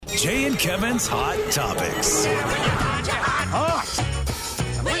Jay and Kevin's Hot Topics.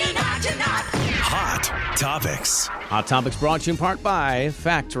 Hot Topics. Hot Topics brought to you in part by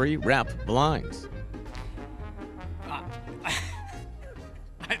Factory Rep Blinds.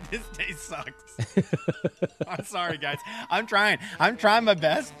 This day sucks. I'm sorry, guys. I'm trying my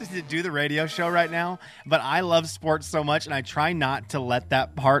best to do the radio show right now, but I love sports so much, and I try not to let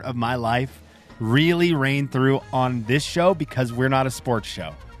that part of my life really reign through on this show because we're not a sports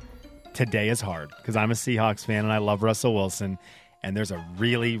show. Today is hard because I'm a Seahawks fan, and I love Russell Wilson, and there's a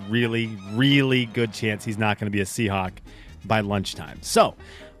really, really, really good chance he's not going to be a Seahawk by lunchtime. So,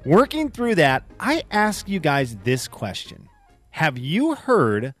 working through that, I ask you guys this question. Have you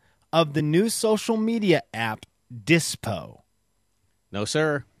heard of the new social media app, Dispo? No,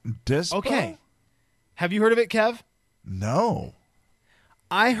 sir. Dispo? Okay. Have you heard of it, Kev? No.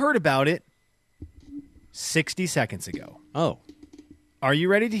 I heard about it 60 seconds ago. Oh. Are you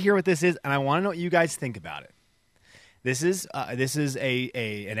ready to hear what this is? And I want to know what you guys think about it. This is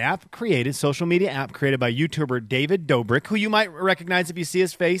an app created, social media app created by YouTuber David Dobrik, who you might recognize if you see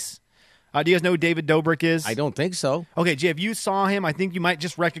his face. Do you guys know who David Dobrik is? I don't think so. Okay, Jay, if you saw him, I think you might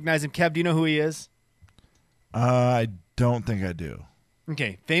just recognize him. Kev, do you know who he is? I don't think I do.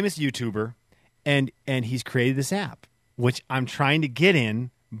 Okay, famous YouTuber, and he's created this app, which I'm trying to get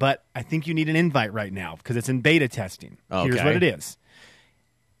in, but I think you need an invite right now because it's in beta testing. Okay. Here's what it is.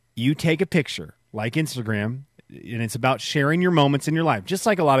 You take a picture, like Instagram, and it's about sharing your moments in your life, just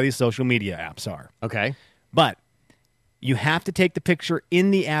like a lot of these social media apps are. Okay. But you have to take the picture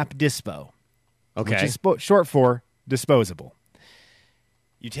in the app Dispo, Okay. which is short for disposable.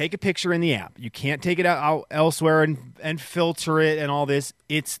 You take a picture in the app. You can't take it out elsewhere and filter it and all this.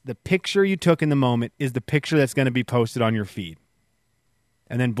 It's the picture you took in the moment is the picture that's going to be posted on your feed.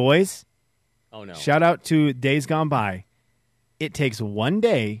 And then, boys, Oh, no. shout out to Days Gone By. It takes 1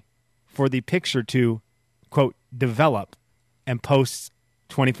 day for the picture to, quote, develop and post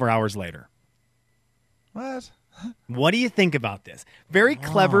 24 hours later. What? What do you think about this? Very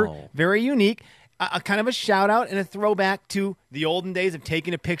clever, Oh. very unique. A kind of a shout out and a throwback to the olden days of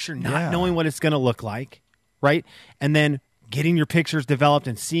taking a picture, not knowing what it's going to look like, right? And then getting your pictures developed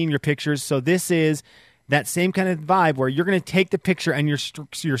and seeing your pictures. So this is that same kind of vibe where you're going to take the picture and your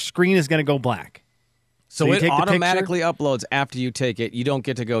screen is going to go black. So you it take the picture- automatically uploads after you take it. You don't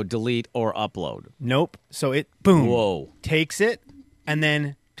get to go delete or upload. Nope. So it, boom, Whoa. takes it, and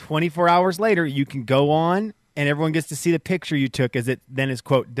then 24 hours later, you can go on, and everyone gets to see the picture you took as it then is,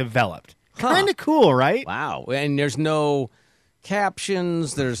 quote, developed. Kind of cool, right? Wow. And there's no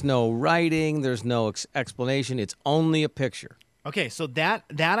captions, there's no writing, there's no explanation. It's only a picture. Okay, so that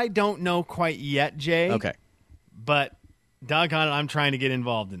I don't know quite yet, Jay. Okay. But doggone it, I'm trying to get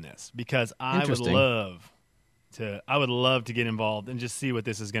involved in this because I would Interesting. love to get involved and just see what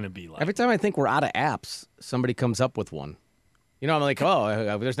this is going to be like. Every time I think we're out of apps, somebody comes up with one. You know, I'm like,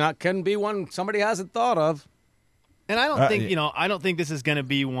 oh, couldn't be one somebody hasn't thought of. And I don't think, I don't think this is going to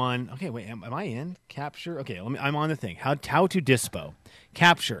be one. Okay, wait, am I in? Capture? Okay, I'm on the thing. How to Dispo.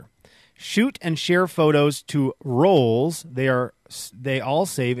 Capture. Shoot and share photos to roles they all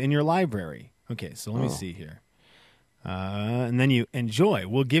save in your library. Okay, so let me see here. And then you enjoy.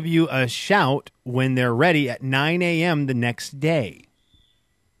 We'll give you a shout when they're ready at 9 a.m. the next day.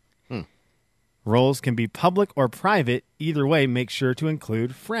 Roles can be public or private. Either way, make sure to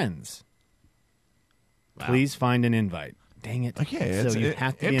include friends. Wow. Please find an invite. Dang it. Okay, so you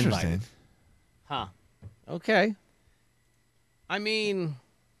have to be interesting. invited. Huh. Okay. I mean,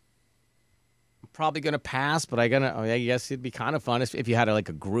 I'm probably going to pass, but I guess it'd be kind of fun if you had like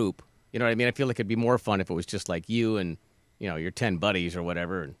a group. You know what I mean? I feel like it'd be more fun if it was just like you and, your 10 buddies or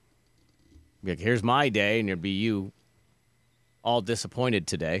whatever. And be like, here's my day, and it'd be you all disappointed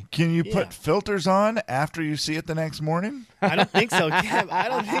today. Can you put filters on after you see it the next morning? I don't think so, Kev. I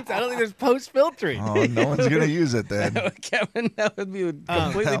don't think there's post filtering. Oh, no one's going to use it then. Kevin, that would be a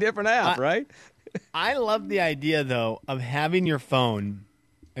completely different app, right? I love the idea though of having your phone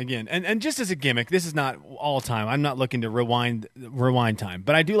again, and just as a gimmick. This is not all time. I'm not looking to rewind time,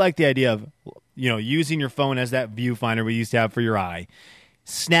 but I do like the idea of using your phone as that viewfinder we used to have for your eye.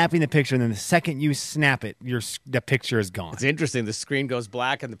 Snapping the picture, and then the second you snap it, the picture is gone. It's interesting. The screen goes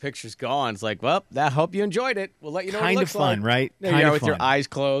black and the picture's gone. It's like, well, I hope you enjoyed it. We'll let you know what it Kind of looks fun, like. right? There Kind you of are with your fun. eyes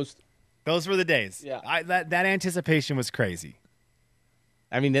closed. Those were the days. Yeah. That anticipation was crazy.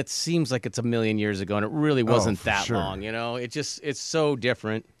 I mean, that seems like it's a million years ago, and it really wasn't for that sure. long. It's so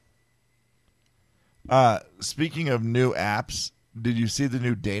different. Speaking of new apps, did you see the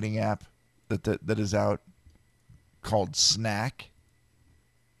new dating app that is out called Snack?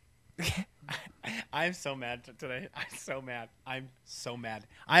 I'm so mad today. I'm so mad. I'm so mad.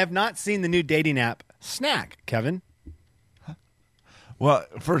 I have not seen the new dating app Snack, Kevin. Well,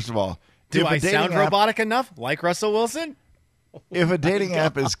 first of all, Do if a I dating sound app- robotic enough, like Russell Wilson? If a dating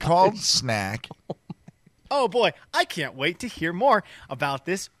app is called Snack, Oh, boy. I can't wait to hear more about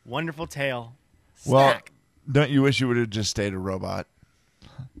this wonderful tale. well, Snack. don't you wish you would have just stayed a robot?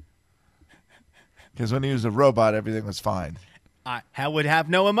 Because when he was a robot, everything was fine. I would have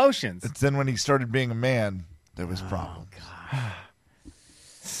no emotions. It's then when he started being a man, there was problems.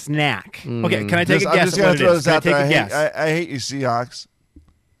 Snack. Okay, can I take a I'm guess just at going what to it throw is? this Can I out take there. a guess? I hate you, Seahawks.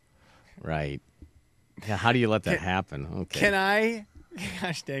 Right. Yeah, how do you let that happen? Okay. Can I?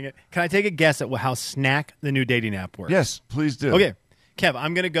 Gosh dang it! Can I take a guess at how Snack, the new dating app, works? Yes, please do. Okay, Kev,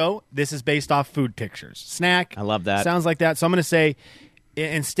 I'm gonna go. This is based off food pictures. Snack. I love that. Sounds like that. So I'm gonna say,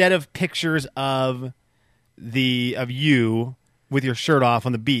 instead of pictures of you with your shirt off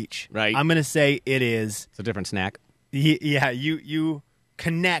on the beach, Right. I'm gonna say it is. It's a different snack. Yeah, you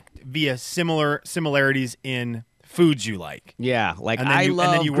connect via similarities in foods you like. Yeah, like And then I you- and then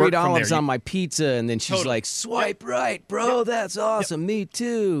love you green work from olives there. on my pizza, and then she's Totally. like, "Swipe right, bro. That's awesome. Me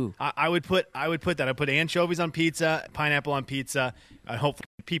too." I would put that. I put anchovies on pizza, pineapple on pizza, and hopefully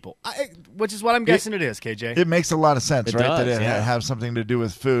people. Which is what I'm guessing it is, KJ. It makes a lot of sense, It right? does, that it yeah. have something to do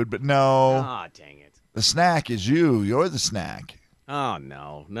with food, but no. Ah, dang it. The snack is you. You're the snack. Oh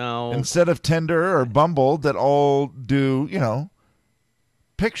no. Instead of Tinder or Bumble that all do,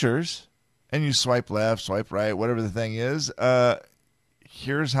 pictures, and you swipe left, swipe right, whatever the thing is,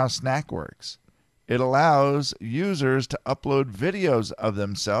 here's how Snack works. It allows users to upload videos of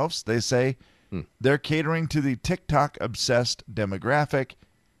themselves. They say they're catering to the TikTok-obsessed demographic.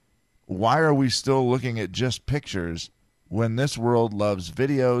 Why are we still looking at just pictures when this world loves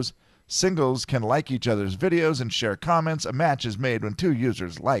videos? Singles can like each other's videos and share comments. A match is made when two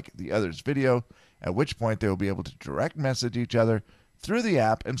users like the other's video, at which point they will be able to direct message each other through the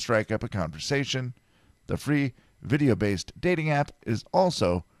app and strike up a conversation. The free video-based dating app is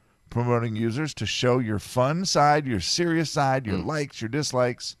also promoting users to show your fun side, your serious side, your likes, your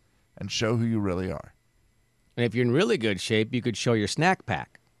dislikes, and show who you really are. And if you're in really good shape, you could show your snack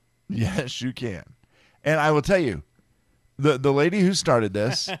pack. Yes, you can. And I will tell you, the lady who started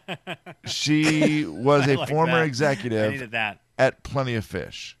this, she was a like former that. I executive needed that. at Plenty of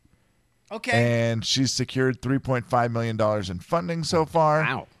Fish. Okay. And she's secured $3.5 million in funding so far.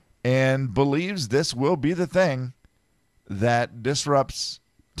 Wow. And believes this will be the thing that disrupts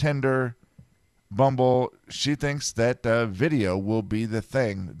Tinder, Bumble. She thinks that video will be the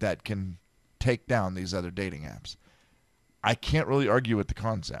thing that can take down these other dating apps. I can't really argue with the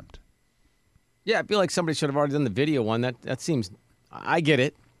concept. Yeah, I feel like somebody should have already done the video one. That seems. I get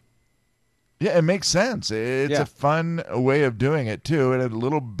it. Yeah, it makes sense. It's Yeah. a fun way of doing it, too, and a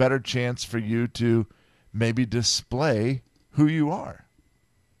little better chance for you to maybe display who you are.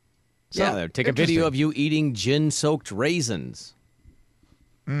 So, Yeah, take a video of interesting. you eating gin-soaked raisins.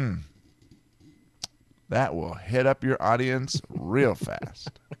 That will hit up your audience real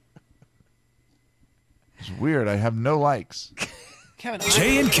fast. It's weird. I have no likes. Kevin,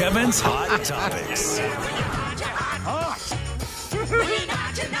 Jay and Kevin's Hot Topics.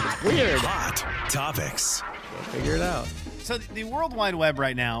 Weird. Hot Topics. Figure it out. so the World Wide Web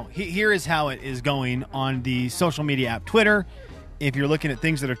right now, here is how it is going on the social media app Twitter. If you're looking at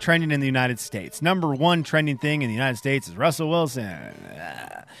things that are trending in the United States, number one trending thing in the United States is Russell Wilson.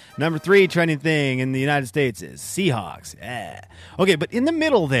 Number three trending thing in the United States is Seahawks. Okay, but in the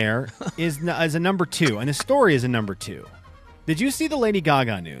middle there is a number two, and the story is a number two. Did you see the Lady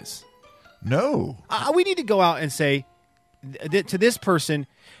Gaga news? No. We need to go out and say to this person,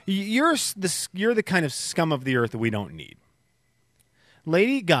 you're the kind of scum of the earth that we don't need.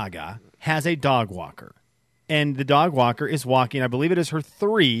 Lady Gaga has a dog walker, and the dog walker is walking, I believe it is her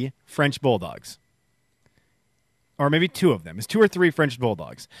 3 French bulldogs. Or maybe 2 of them. It's 2 or 3 French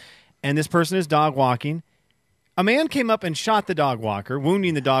bulldogs. And this person is dog walking. A man came up and shot the dog walker,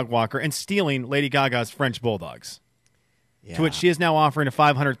 wounding the dog walker and stealing Lady Gaga's French bulldogs. Yeah. To which she is now offering a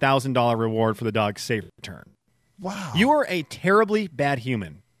 $500,000 reward for the dog's safe return. Wow. You are a terribly bad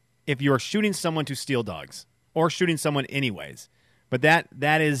human if you are shooting someone to steal dogs or shooting someone anyways. But that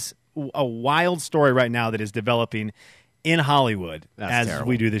is a wild story right now that is developing in Hollywood That's as terrible.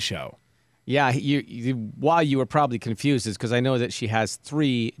 we do the show. Yeah, why you were probably confused is because I know that she has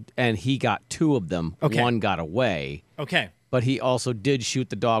 3, and he got 2 of them. Okay. 1 got away, Okay. but he also did shoot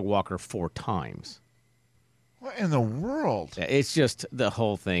the dog walker 4 times. What in the world? It's just the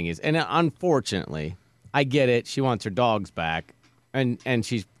whole thing is, and unfortunately, I get it. She wants her dogs back, and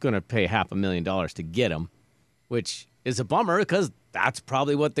she's going to pay $500,000 to get them, which is a bummer because that's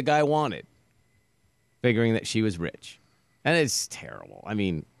probably what the guy wanted. figuring that she was rich. And it's terrible. I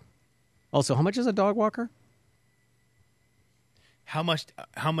mean, also, how much is a dog walker? How much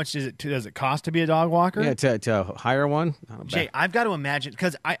does it cost to be a dog walker? Yeah, to hire one? Not Jay, bad. I've got to imagine,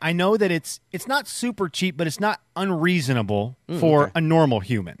 because I know that it's not super cheap, but it's not unreasonable for a normal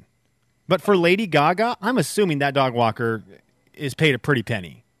human. But for Lady Gaga, I'm assuming that dog walker is paid a pretty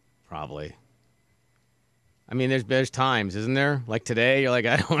penny. Probably. I mean, there's times, isn't there? Like today, you're like,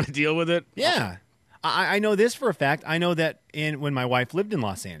 I don't want to deal with it. Yeah. I know this for a fact. I know that when my wife lived in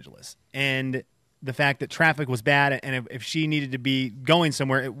Los Angeles, and the fact that traffic was bad, and if she needed to be going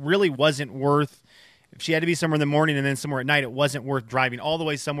somewhere, it really wasn't worth. If she had to be somewhere in the morning and then somewhere at night, it wasn't worth driving all the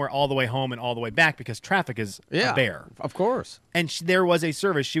way somewhere, all the way home, and all the way back, because traffic is a bear. Of course. And there was a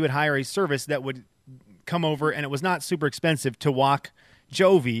service. She would hire a service that would come over, and it was not super expensive to walk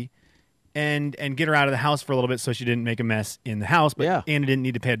Jovi and get her out of the house for a little bit so she didn't make a mess in the house. But Anna didn't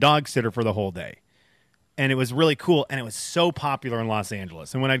need to pay a dog sitter for the whole day. And it was really cool, and it was so popular in Los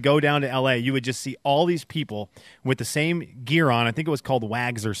Angeles. And when I'd go down to L.A., you would just see all these people with the same gear on. I think it was called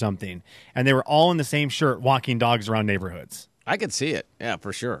Wags or something. And they were all in the same shirt walking dogs around neighborhoods. I could see it. Yeah,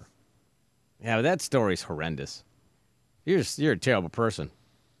 for sure. Yeah, but that story's horrendous. You're a terrible person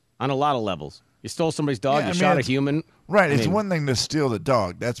on a lot of levels. You stole somebody's dog, you shot a human. Right, it's one thing to steal the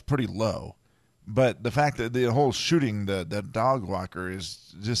dog. That's pretty low. But the fact that the whole shooting the dog walker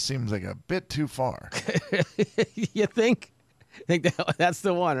just seems like a bit too far. You think? That's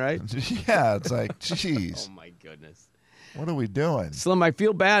the one, right? Yeah, it's like, geez. Oh, my goodness. What are we doing? Slim, I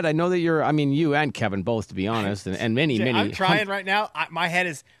feel bad. I know that you and Kevin both, to be honest, and many, Jay, many. I'm trying right now. My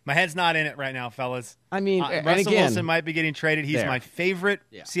head's not in it right now, fellas. I mean, Russell Wilson might be getting traded. He's my favorite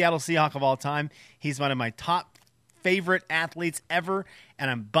Seattle Seahawk of all time. He's one of my top favorite athletes ever,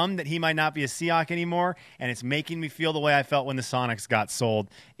 and I'm bummed that he might not be a Seahawk anymore, and it's making me feel the way I felt when the Sonics got sold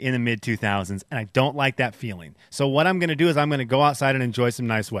in the mid-2000s, and I don't like that feeling. So what I'm going to do is I'm going to go outside and enjoy some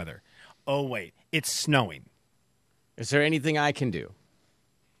nice weather. Oh, wait, it's snowing. Is there anything I can do?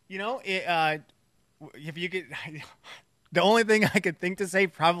 You know, if you could... The only thing I could think to say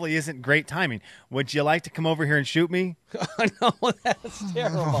probably isn't great timing. Would you like to come over here and shoot me? No, that's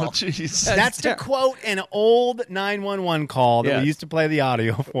terrible. Oh, jeez. That's to quote an old 911 call that we used to play the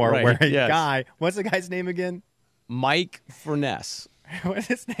audio for, Right, where a yes. guy, what's the guy's name again? Mike Furness. What's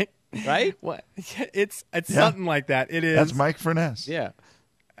his name? Right? What? It's something like that. It is. That's Mike Furness. Yeah.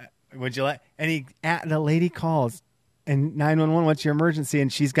 Would you like? And the lady calls, and 911, what's your emergency?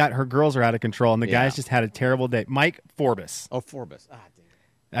 And she's got her girls are out of control, and the guy's just had a terrible day. Mike Forbes. Oh, Forbes. Ah,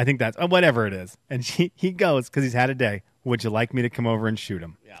 damn. I think that's whatever it is. And he goes because he's had a day. Would you like me to come over and shoot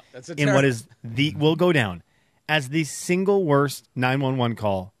him? Yeah, that's in what is will go down as the single worst 911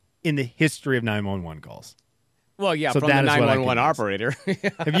 call in the history of 911 calls. Well, yeah, So from the that is what I 911 could use. operator.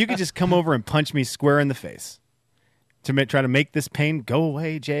 If you could just come over and punch me square in the face to try to make this pain go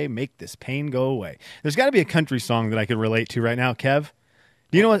away, Jay, make this pain go away. There's got to be a country song that I could relate to right now, Kev.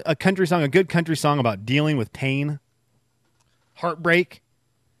 Do you know a country song, a good country song about dealing with pain, heartbreak?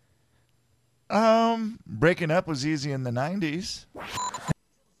 Breaking up was easy in the 90s.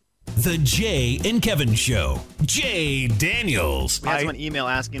 The Jay and Kevin Show. Jay Daniels. We had someone email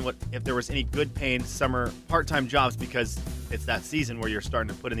asking if there was any good paying summer part-time jobs, because it's that season where you're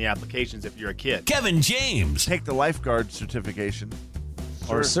starting to put in the applications if you're a kid. Kevin James. Take the lifeguard certification.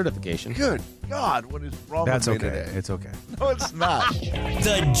 Or certification. Good God, what is wrong That's with me okay. today? It's okay. No, it's not.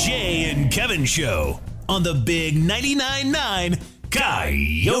 The Jay and Kevin Show on the Big 99.9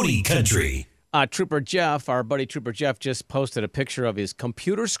 Coyote Country. Trooper Jeff, our buddy Trooper Jeff, just posted a picture of his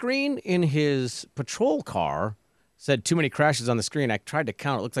computer screen in his patrol car. Said too many crashes on the screen. I tried to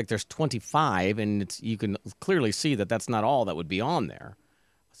count. It looks like there's 25, and you can clearly see that that's not all that would be on there.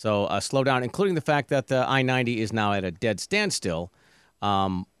 So slow down, including the fact that the I-90 is now at a dead standstill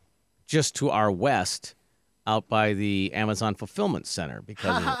just to our west out by the Amazon Fulfillment Center.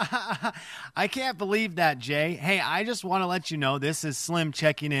 Because I can't believe that, Jay. Hey, I just want to let you know, this is Slim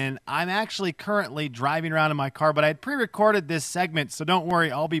checking in. I'm actually currently driving around in my car, but I had pre-recorded this segment, so don't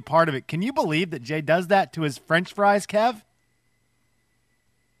worry, I'll be part of it. Can you believe that Jay does that to his French fries, Kev?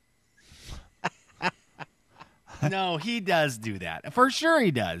 No, he does do that. For sure he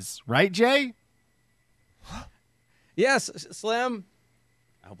does. Right, Jay? yes, Slim.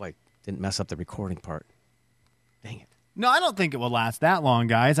 I hope I didn't mess up the recording part. Dang it. No, I don't think it will last that long,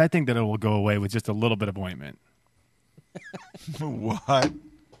 guys. I think that it will go away with just a little bit of ointment. What?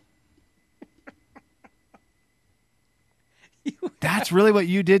 That's really what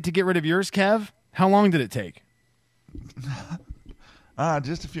you did to get rid of yours, Kev? How long did it take?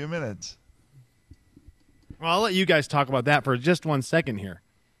 Just a few minutes. Well, I'll let you guys talk about that for just 1 second here.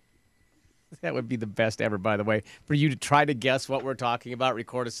 That would be the best ever, by the way, for you to try to guess what we're talking about,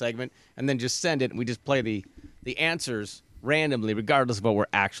 record a segment, and then just send it, and we just play the answers randomly, regardless of what we're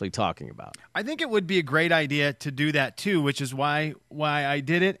actually talking about. I think it would be a great idea to do that too, which is why I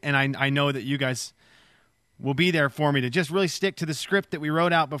did it, and I know that you guys will be there for me to just really stick to the script that we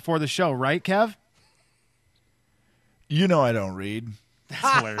wrote out before the show, right, Kev? You know I don't read.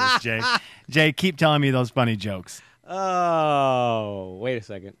 That's hilarious, Jay. Jay, keep telling me those funny jokes. Oh, wait a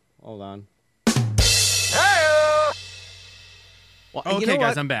second. Hold on. Well, Okay, you know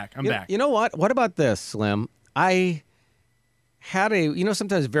guys, what? I'm back. I'm back. You know what? What about this, Slim? I had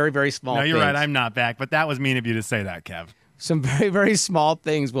sometimes very, very small No, you're things. right. I'm not back, but that was mean of you to say that, Kev. Some very, very small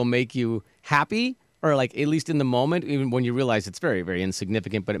things will make you happy, or like at least in the moment, even when you realize it's very, very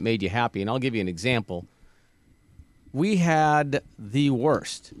insignificant, but it made you happy. And I'll give you an example. We had the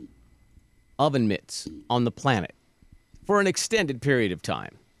worst oven mitts on the planet for an extended period of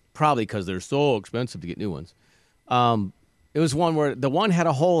time, probably because they're so expensive to get new ones. It was one where the one had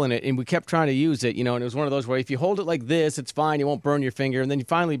a hole in it, and we kept trying to use it, and it was one of those where if you hold it like this, it's fine, you won't burn your finger, and then you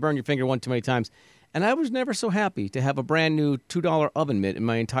finally burn your finger one too many times. And I was never so happy to have a brand new $2 oven mitt in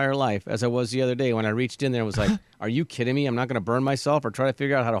my entire life as I was the other day when I reached in there and was like, are you kidding me? I'm not going to burn myself or try to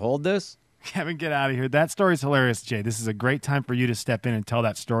figure out how to hold this? Kevin, get out of here. That story's hilarious, Jay. This is a great time for you to step in and tell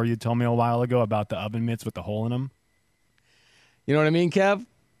that story you told me a while ago about the oven mitts with the hole in them. You know what I mean, Kev?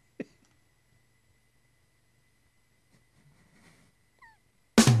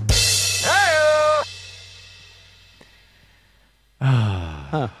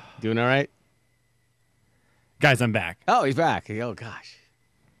 Huh. Doing all right? Guys, I'm back. Oh, he's back. Oh, gosh.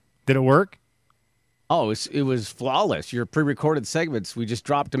 Did it work? Oh, it was flawless. Your pre-recorded segments, we just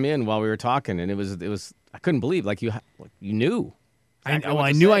dropped them in while we were talking, and it was. I couldn't believe you knew. Exactly what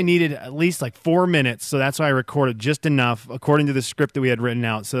I to knew say. I needed at least like 4 minutes, so that's why I recorded just enough according to the script that we had written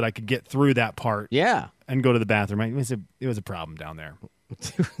out, so that I could get through that part. Yeah. And go to the bathroom. It was a problem down there.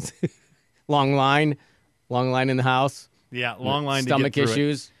 long line in the house. Yeah, long line. Stomach to get through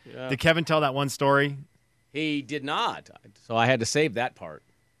issues. It. Yeah. Did Kevin tell that one story? He did not, so I had to save that part.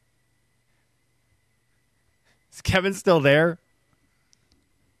 Is Kevin still there?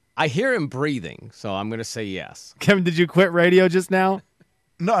 I hear him breathing, so I'm going to say yes. Kevin, did you quit radio just now?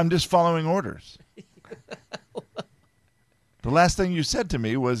 No, I'm just following orders. The last thing you said to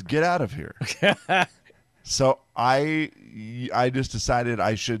me was get out of here. So I just decided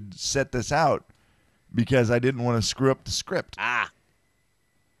I should set this out because I didn't want to screw up the script.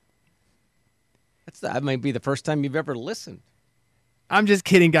 That might be the first time you've ever listened. I'm just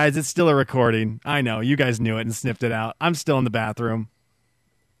kidding, guys. It's still a recording. I know. You guys knew it and sniffed it out. I'm still in the bathroom.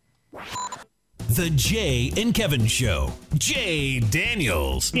 The Jay and Kevin Show. Jay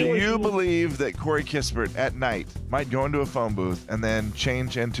Daniels. Do you believe that Corey Kispert at night might go into a phone booth and then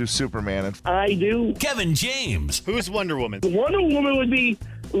change into Superman? And I do. Kevin James. Who's Wonder Woman? Wonder Woman would be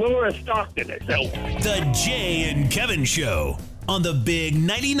Laura Stockton herself. The Jay and Kevin Show on the Big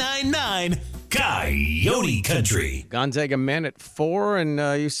 99.9 Coyote Country. Gonzaga men at 4,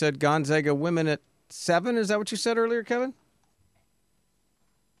 and you said Gonzaga women at 7. Is that what you said earlier, Kevin?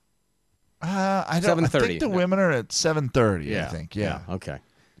 I don't. I 7:30. think the women are at 7:30. Yeah. I think. Yeah. Okay.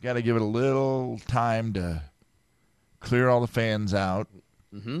 Got to give it a little time to clear all the fans out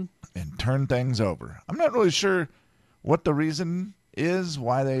and turn things over. I'm not really sure what the reason is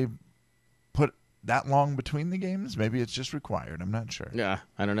why they put that long between the games. Maybe it's just required. I'm not sure. Yeah,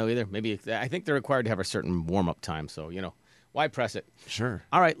 I don't know either. Maybe I think they're required to have a certain warm-up time, so, why press it? Sure.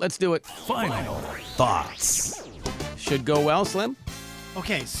 All right, let's do it. Final thoughts. Should go well, Slim?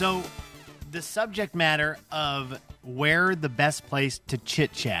 Okay, so the subject matter of where the best place to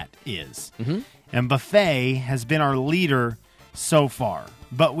chit-chat is. And Buffet has been our leader so far.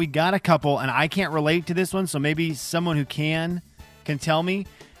 But we got a couple, and I can't relate to this one, so maybe someone who can tell me.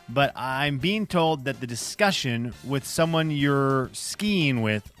 But I'm being told that the discussion with someone you're skiing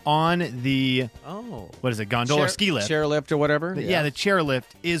with on the, what is it, gondola or ski lift? Chairlift or whatever? Yeah, the chairlift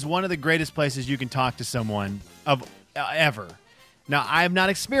is one of the greatest places you can talk to someone of ever. Now, I have not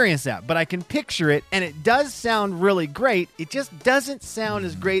experienced that, but I can picture it, and it does sound really great. It just doesn't sound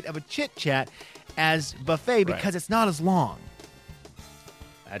as great of a chit-chat as Buffet because it's not as long.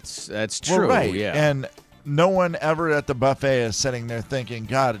 That's true. Well, right. Yeah. And no one ever at the buffet is sitting there thinking,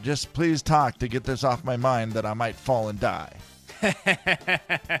 God, just please talk to get this off my mind that I might fall and die.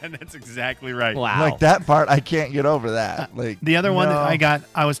 That's exactly right. Wow. Like that part, I can't get over that. Like The other one no. that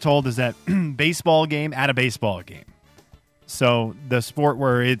I was told is that baseball game at a baseball game. So the sport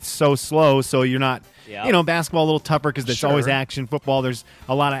where it's so slow, so you're not, Yep. basketball a little tougher because there's Sure. always action. Football, there's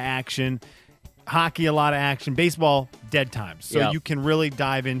a lot of action. hockey, a lot of action. Baseball, dead times. So Yep. you can really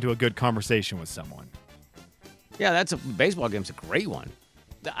dive into a good conversation with someone. Yeah, baseball game's a great one.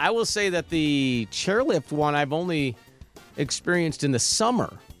 I will say that the chairlift one I've only experienced in the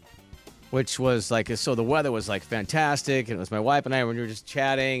summer, which was so the weather was fantastic, and it was my wife and I when we were just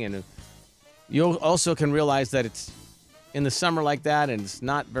chatting, and you also can realize that it's in the summer like that, and it's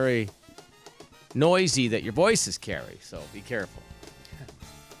not very noisy that your voices carry, so be careful.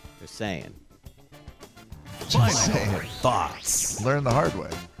 Just saying. Final thoughts. Learn the hard way.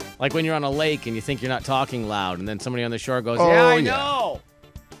 Like when you're on a lake and you think you're not talking loud, and then somebody on the shore goes, Oh, yeah, I yeah. know.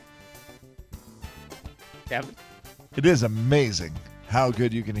 Kevin? It is amazing how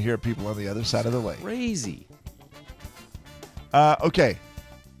good you can hear people on the other side of the lake. Crazy. Okay.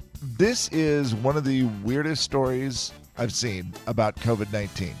 This is one of the weirdest stories I've seen about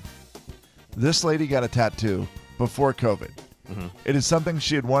COVID-19. This lady got a tattoo before COVID. It is something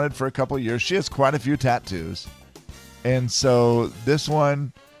she had wanted for a couple of years. She has quite a few tattoos. And so this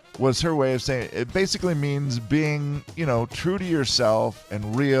one was her way of saying it basically means being, true to yourself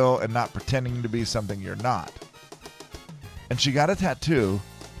and real and not pretending to be something you're not. And she got a tattoo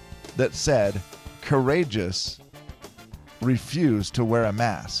that said, "Courageous, refuse to wear a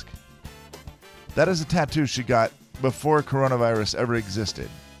mask." That is a tattoo she got before coronavirus ever existed.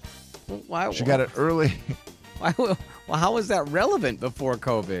 Why? She got it early. Well, how was that relevant before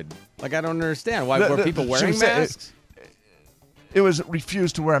COVID? I don't understand. Why The- were the- people she wearing was saying- masks? It was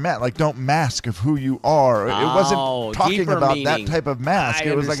refuse to wear a mask. Don't mask of who you are. It Oh, wasn't talking deeper about meaning. that type of mask. I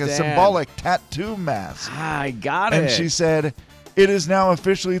It was like a understand. symbolic tattoo mask. I got it. And she said, "It is now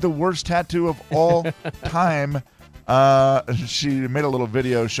officially the worst tattoo of all time." She made a little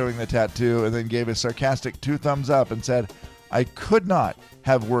video showing the tattoo and then gave a sarcastic 2 thumbs up and said, "I could not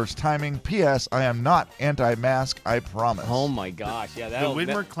have worse timing. P.S. I am not anti-mask, I promise." Oh my gosh! Yeah, The that.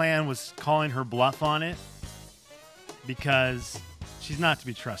 Widmer clan was calling her bluff on it because she's not to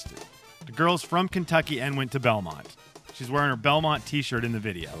be trusted. The girl's from Kentucky and went to Belmont. She's wearing her Belmont T-shirt in the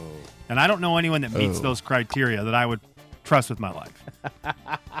video. And I don't know anyone that meets those criteria that I would trust with my life.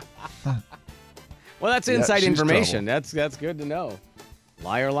 Well, that's Yeah, inside she's information. trouble. That's good to know.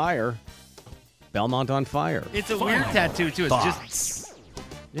 Liar, liar. Belmont on fire. It's a weird tattoo, too. It's just, Thoughts.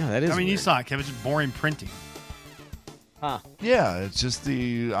 Yeah, that is. I mean, you weird. saw it, Kevin. It's just boring printing. Huh. Yeah, it's just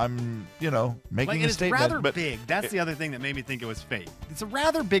I'm making a it's statement. rather but big. That's the other thing that made me think it was fake. It's a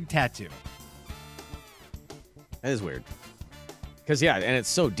rather big tattoo. That is weird. Because, yeah, and it's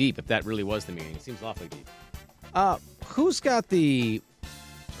so deep if that really was the meaning. It seems awfully deep. Who's got the...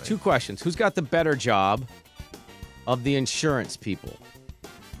 Two questions. Who's got the better job of the insurance people?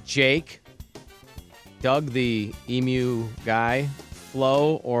 Jake, Doug, the emu guy,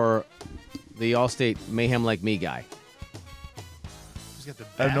 Flo, or the Allstate Mayhem Like Me guy? Who's got the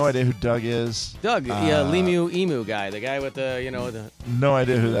best? I have no idea who Doug is. Doug, emu guy, the guy with the, No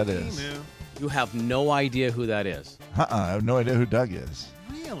idea who that is. Emu. you have no idea who that is. I have no idea who Doug is.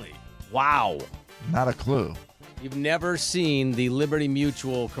 Really? Wow. Not a clue. You've never seen the Liberty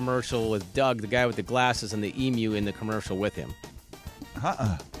Mutual commercial with Doug, the guy with the glasses, and the emu in the commercial with him.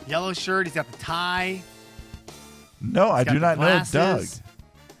 Yellow shirt. He's got the tie. No, I got do the not know Doug. glasses.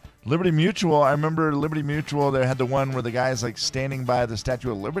 Liberty Mutual. I remember Liberty Mutual. They had the one where the guy's standing by the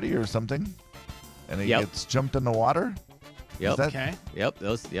Statue of Liberty or something, and he Yep. gets jumped in the water. Yep. Is that- Okay. Yep.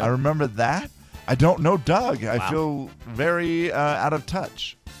 Those. Yep. I remember that. I don't know Doug. I Wow. feel very out of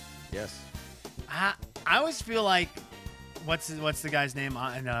touch. Yes. I always feel like what's the guy's name?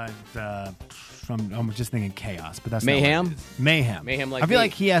 I'm just thinking Chaos, but that's Mayhem? Not what it is. Mayhem. Mayhem Like I feel Me.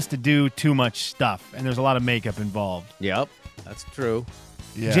 like he has to do too much stuff, and there's a lot of makeup involved. Yep. That's true.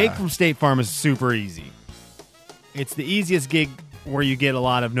 Yeah. Jake from State Farm is super easy. It's the easiest gig where you get a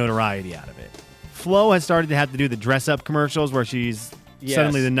lot of notoriety out of it. Flo has started to have to do the dress-up commercials where she's Yes.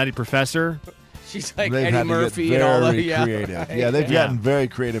 suddenly the Nutty Professor. She's like They've Eddie had to Murphy get and all that. very Yeah. creative. Right. Yeah, they've Yeah. gotten very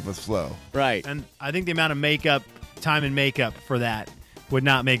creative with Flo. Right. And I think the amount of makeup, time and makeup for that would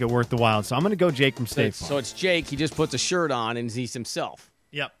not make it worth the while. So I'm going to go Jake from State Farm. So it's Jake. He just puts a shirt on and he's himself.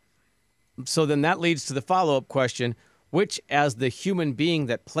 Yep. So then that leads to the follow-up question, which as the human being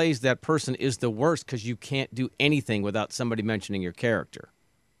that plays that person is the worst because you can't do anything without somebody mentioning your character.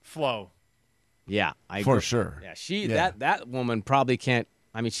 Flo. Yeah, I For agree. sure. Yeah, that woman probably can't.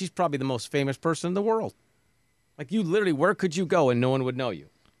 I mean, she's probably the most famous person in the world. Like you literally, where could you go and no one would know you?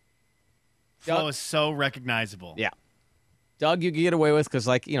 Flo Doug- is so recognizable. Yeah. Doug, you can get away with because,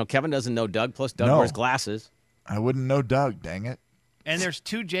 Kevin doesn't know Doug. Plus, Doug No. wears glasses. I wouldn't know Doug, dang it. And there's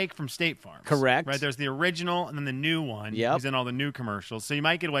two Jake from State Farms. Correct. Right, there's the original and then the new one. Yep. He's in all the new commercials. So you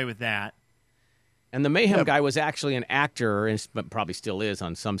might get away with that. And the Mayhem Yep. guy was actually an actor, and but probably still is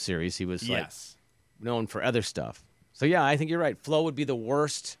on some series. He was Yes. known for other stuff. So, yeah, I think you're right. Flo would be the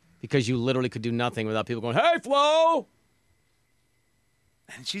worst because you literally could do nothing without people going, hey, Flo!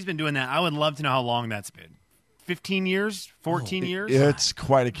 And she's been doing that. I would love to know how long that's been. 15 years? 14 years? It's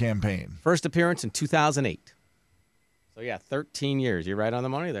quite a campaign. First appearance in 2008. So, yeah, 13 years. You're right on the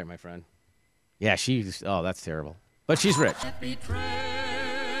money there, my friend. Yeah, that's terrible. But she's rich.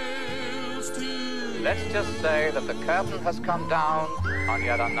 Let's just say that the curtain has come down on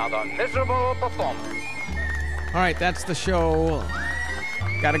yet another miserable performance. All right, that's the show.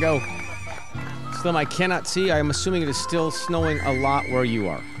 Gotta go. Slim, I cannot see. I'm assuming it is still snowing a lot where you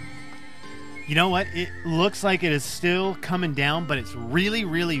are. You know what? It looks like it is still coming down, but it's really,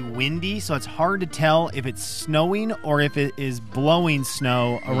 really windy, so it's hard to tell if it's snowing or if it is blowing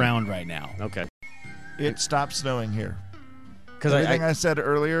snow around right now. Okay. It stopped snowing here. Because Everything I said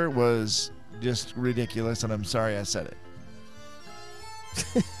earlier was just ridiculous, and I'm sorry I said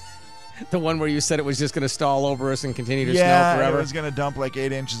it. the one where you said it was just going to stall over us and continue to snow Yeah, forever. it was going to dump like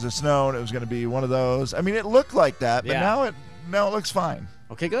 8 inches of snow, and it was going to be one of those. I mean, it looked like that, but Yeah. now it looks fine.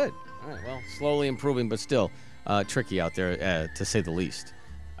 Okay, good. All right, well, slowly improving, but still tricky out there, to say the least.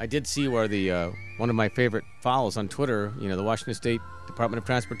 I did see where the one of my favorite follows on Twitter, the Washington State Department of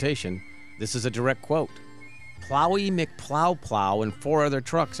Transportation, this is a direct quote. Plowy McPlow and 4 other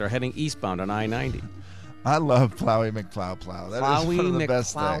trucks are heading eastbound on I-90. I love Plowy McPlow. That is one of the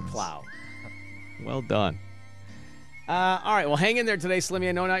best things. Plow. Well done. All right, well, hang in there today, Slimmy.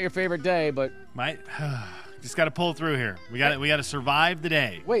 I know not your favorite day, but Just got to pull through here. We got to survive the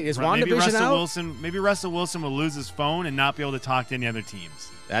day. Wait, is maybe WandaVision Russell out? Maybe Russell Wilson will lose his phone and not be able to talk to any other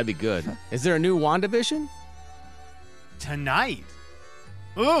teams that'd be good. Is there a new WandaVision? tonight.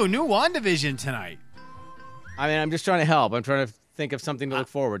 Ooh, new WandaVision tonight. I mean, I'm just trying to help. I'm trying to think of something to look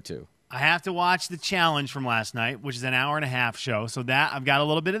forward to. I have to watch the challenge from last night, which is an hour and a half show. So that I've got a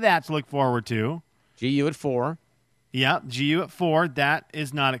little bit of that to look forward to. GU at 4. Yep, GU at 4. That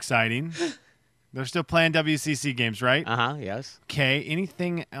is not exciting. They're still playing WCC games, right? Uh-huh, yes. Okay.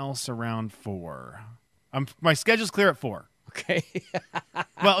 Anything else around 4? My schedule's clear at 4. Okay.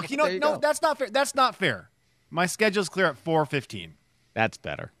 Well, There you no, go. that's not fair. That's not fair. My schedule's clear at 4:15. That's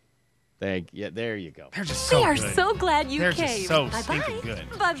better. There you go. They're just so We are good. so glad you They're came. just so Bye-bye. stinking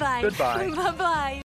good. Bye-bye. Goodbye. Bye-bye.